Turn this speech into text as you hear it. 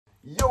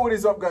Yo, what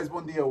is up, guys?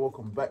 Bon dia.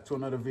 Welcome back to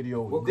another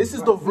video. This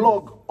is the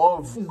vlog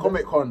of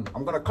Comic Con.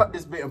 I'm gonna cut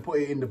this bit and put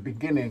it in the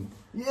beginning.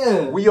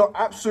 Yeah. We are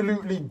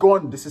absolutely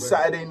gone. This is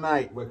Saturday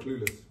night. We're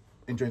clueless.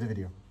 Enjoy the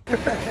video.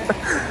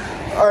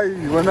 Aye,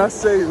 when I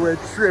say we're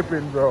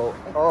tripping, bro.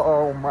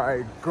 Oh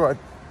my god.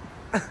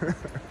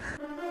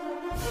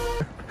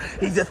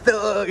 He's a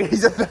thug.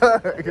 He's a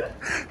thug.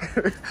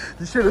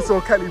 You should have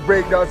saw Kelly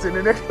breakdancing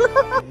in the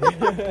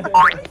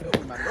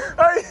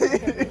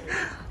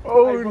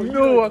Oh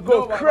no, I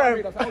got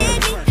cramp.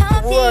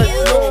 What?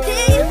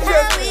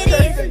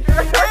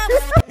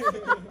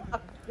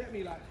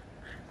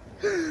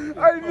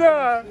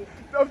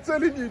 I'm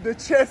telling you, the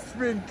chest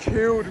spin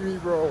killed me,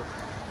 bro.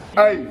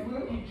 Hey,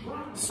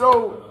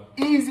 so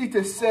easy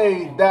to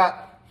say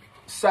that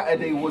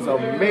Saturday was a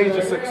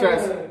major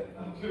success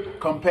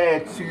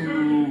compared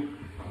to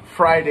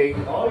Friday,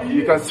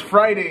 because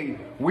Friday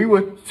we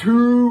were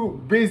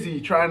too busy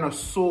trying to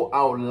sort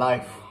out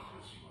life.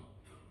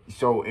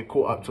 So it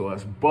caught up to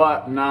us,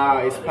 but now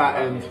it's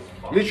patterned.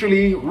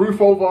 Literally, roof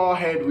over our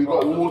head, we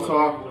got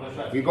water,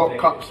 we got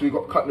cups, we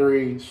got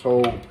cutlery,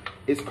 so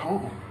it's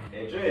calm.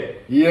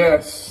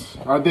 Yes,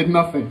 I did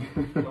nothing.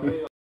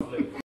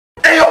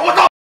 Hey, yo, what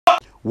the f?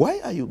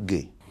 Why are you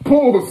gay?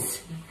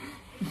 Pause.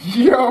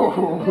 Yo.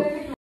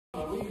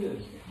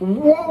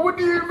 What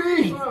do you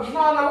mean? No,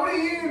 what do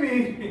you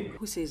mean?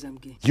 Who says I'm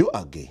gay? You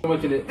are gay.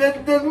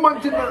 There's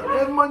munch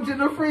in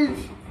the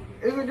fridge.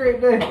 It's a great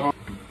day.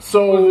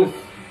 So.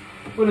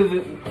 What is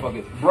it? Fuck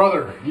it.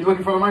 Brother, you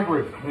looking for the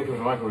microwave? I'm looking for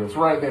the microwave. It's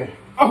right there.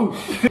 Oh,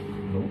 shit.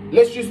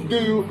 Let's just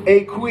do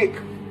a quick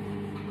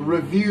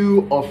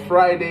review of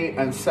Friday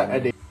and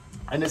Saturday.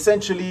 And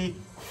essentially,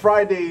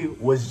 Friday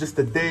was just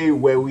a day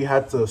where we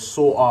had to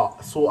sort out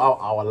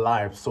our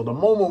lives. So the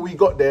moment we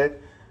got there,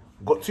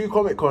 got to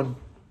Comic Con,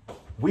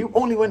 we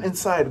only went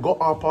inside, got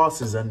our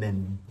passes, and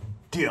then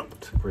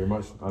dipped. Pretty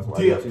much. That's what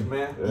dipped,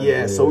 man.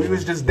 Yeah, so we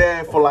was just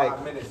there for like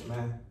 5 minutes,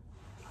 man.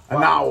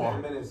 An hour.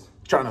 10 minutes.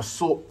 Trying to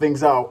sort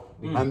things out,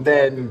 and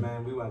then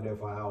man, we went there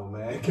for an hour,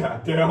 man.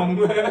 Goddamn,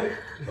 man.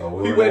 Oh,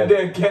 we went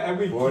there and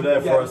we were there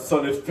for a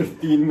solid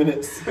 15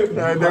 minutes.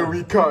 And then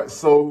we cut,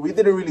 so we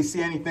didn't really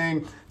see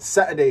anything.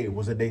 Saturday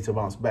was a day to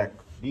bounce back.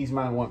 These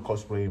men weren't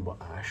cosplaying, but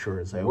I sure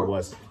as hell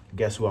was.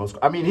 Guess who else?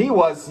 I mean, he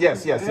was.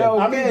 Yes. Yeah, okay,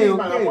 I mean, these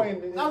men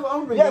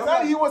yes,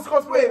 and he was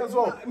cosplaying as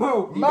well.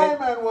 My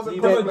man wasn't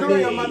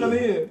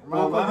cosplaying.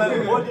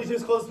 What did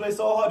his cosplay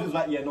so hard? He was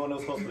like, yeah, no one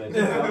else cosplaying.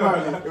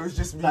 It was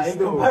just me. In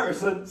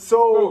comparison.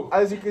 So,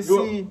 as you can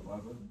see,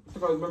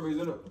 as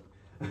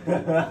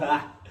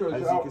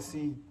you can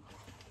see,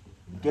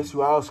 guess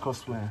who else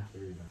cosplaying?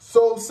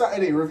 So,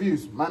 Saturday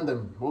reviews.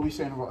 Mandem, what are we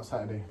saying about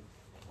Saturday?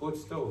 Good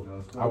still.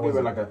 I'll give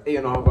it like an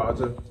 8.5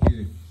 out of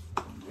 10.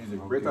 Easy.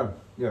 Great time.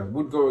 Yeah,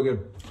 would go again.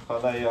 I'll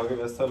give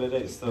it a solid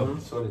 8 still.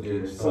 Solid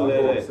 8.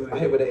 I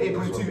hit with an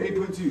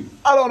 8.2.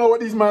 I don't know what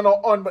these men are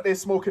on, but they're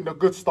smoking the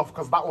good stuff,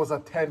 because that was a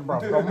 10, bro.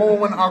 The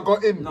moment I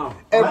got in,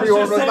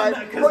 everyone was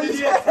like, what you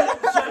saying?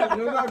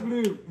 You're not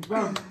blue.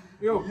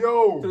 Yo.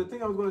 So the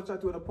thing I was going to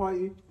chat to at a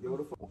party. Yo, what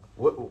the fuck?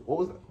 What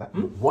was that?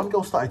 One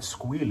girl started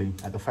squealing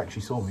at the fact she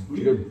saw me.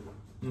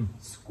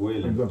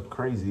 Squealing.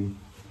 Crazy.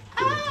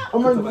 Oh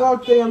my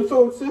god, Jay, I'm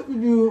so obsessed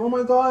with you. Oh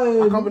my god.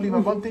 I can't believe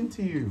I bumped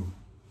into you.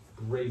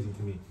 Crazy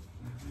to me.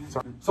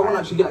 Someone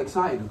actually got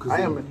excited because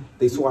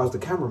they saw I was the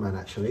cameraman.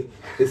 Actually,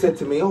 they said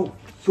to me, "Oh,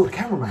 you're the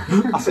cameraman."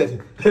 I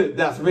said,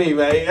 "That's me,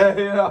 mate."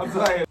 Yeah, I'm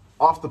saying.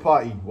 After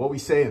party, what are we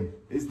saying?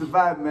 It's the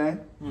vibe, man.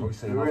 What are we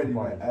saying? After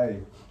party?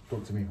 Hey,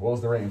 talk to me. What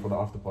was the rating for the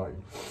after party?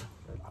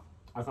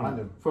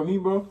 For me,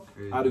 bro,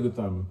 I had a good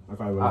time. I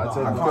can't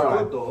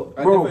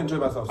enjoy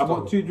myself. I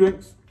bought 2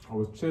 drinks. I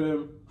was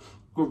chilling.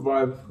 Good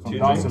vibe. I'm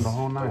dancing the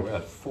whole night. We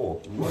had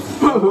 4.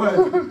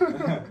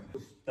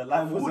 The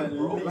line was at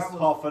least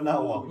half an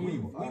hour. We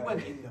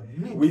went in the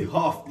middle. We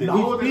halved it.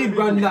 We speed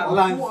ran that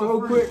line so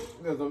quick.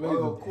 It was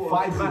amazing.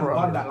 5 men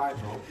run that line,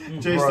 bro.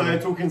 Jay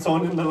started talking to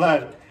someone in the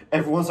line.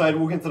 Everyone started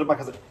walking to the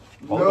back. I said,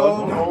 hold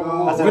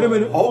on. I said, wait a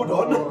minute. Hold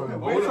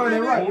on.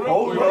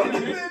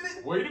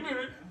 Wait a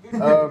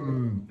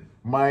minute.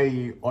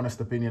 My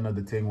honest opinion of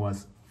the thing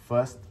was,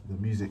 first, the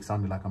music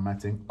sounded like a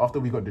mad thing. After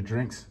we got the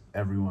drinks,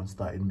 everyone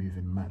started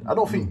moving mad. I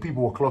don't think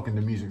people were clocking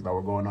the music that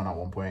were going on at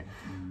one point.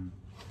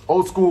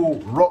 Old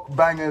school rock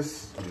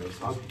bangers.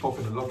 I was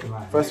popping the lock in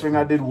my First thing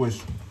I did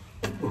was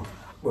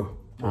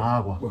I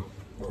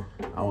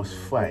was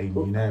fighting,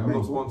 you know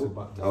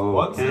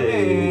what I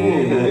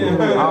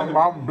mean?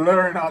 I'm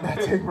blurring out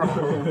that thing, bro.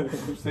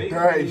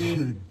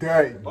 Dirty.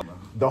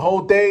 The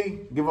whole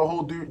day, give a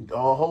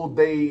whole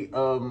day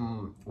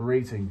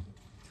rating.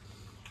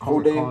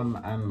 Comic Con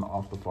and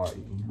after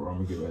party. Bro,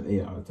 I'm gonna give it an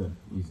 8 out of 10.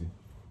 Easy.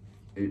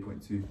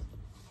 8.2.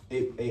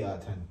 8 out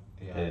of 10.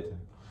 8 out of 10.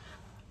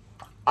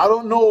 I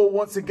don't know,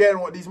 once again,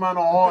 what these men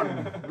are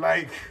on.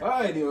 Like,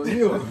 they're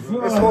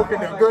smoking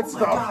the good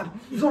stuff.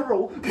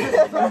 Zorro.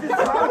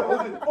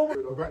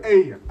 But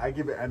hey, I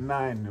give it a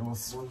 9. It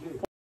was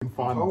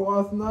fun.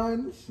 Oh,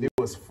 9? It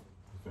was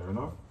fair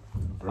enough.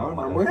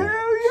 Hell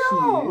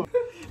yeah.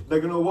 they're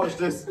gonna watch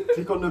this,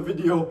 click on the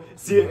video,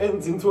 see it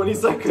ends in 20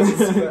 seconds.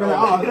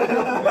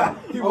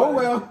 Oh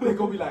well. They're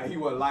gonna be like, he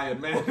was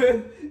lying,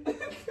 man.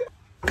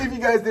 If you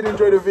guys did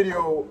enjoy the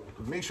video,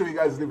 make sure you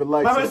guys leave a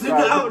like. Let's do the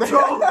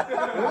outro.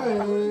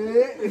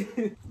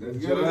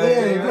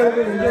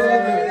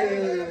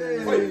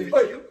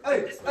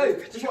 Hey,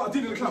 this is what I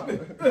did in the club.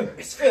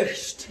 It's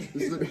finished.